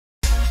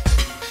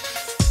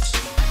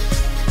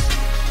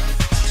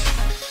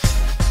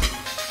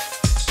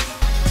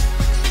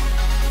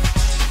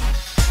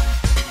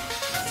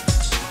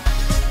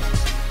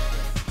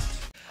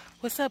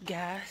What's up,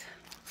 guys?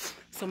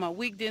 So my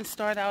week didn't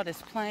start out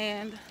as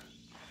planned.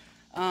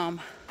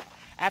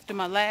 After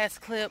my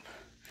last clip,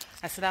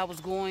 I said I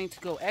was going to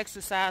go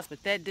exercise,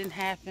 but that didn't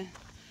happen.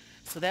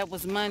 So that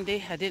was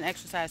Monday. I didn't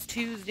exercise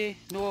Tuesday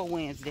nor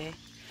Wednesday.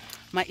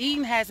 My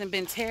eating hasn't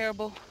been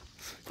terrible,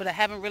 but I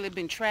haven't really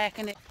been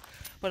tracking it.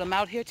 But I'm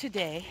out here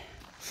today,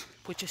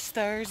 which is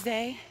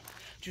Thursday,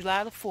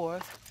 July the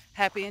 4th.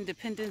 Happy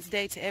Independence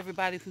Day to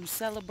everybody who's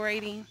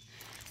celebrating.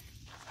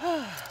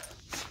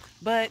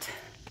 But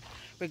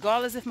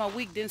regardless if my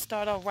week didn't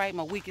start off right,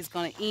 my week is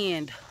going to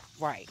end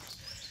right.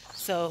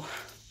 So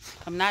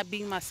I'm not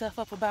beating myself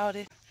up about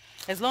it.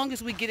 As long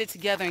as we get it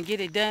together and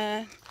get it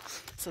done.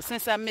 So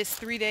since I missed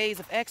 3 days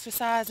of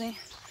exercising,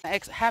 I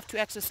have to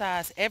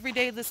exercise every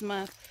day this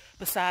month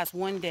besides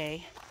one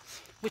day,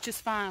 which is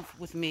fine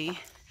with me.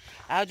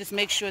 I'll just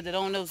make sure that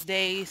on those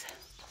days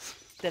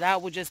that I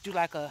would just do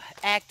like a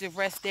active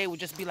rest day, would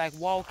just be like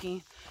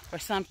walking or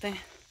something.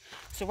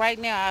 So right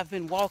now I've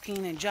been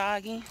walking and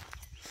jogging.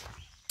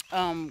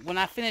 When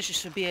I finish, it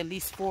should be at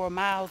least 4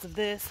 miles of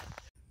this.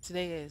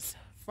 Today is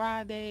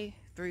Friday,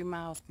 3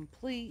 miles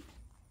complete.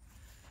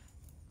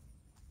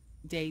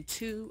 Day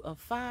 2 of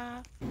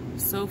 5.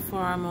 So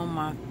far I'm on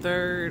my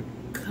 3rd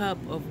cup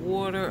of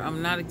water.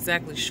 I'm not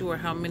exactly sure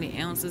how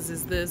many ounces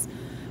is this,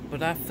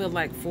 but I feel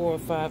like 4 or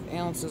 5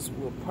 ounces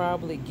will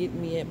probably get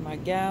me at my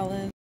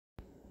gallon.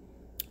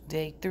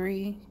 Day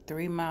 3,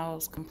 3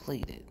 miles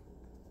completed.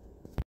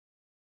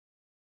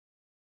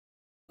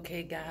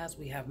 Okay guys,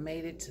 we have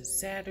made it to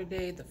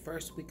Saturday. The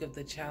first week of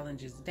the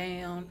challenge is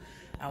down.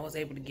 I was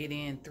able to get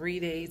in 3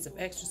 days of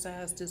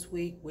exercise this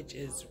week, which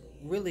is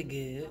really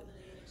good.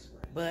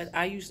 But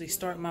I usually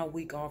start my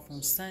week off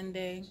on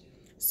Sunday.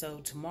 So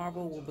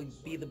tomorrow will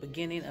be the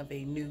beginning of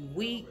a new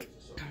week.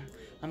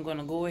 I'm going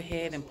to go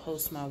ahead and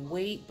post my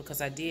weight because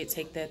I did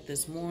take that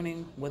this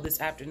morning, well this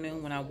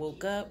afternoon when I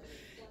woke up.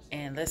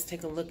 And let's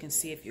take a look and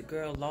see if your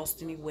girl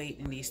lost any weight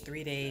in these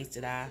 3 days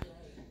that I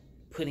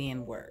put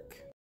in work.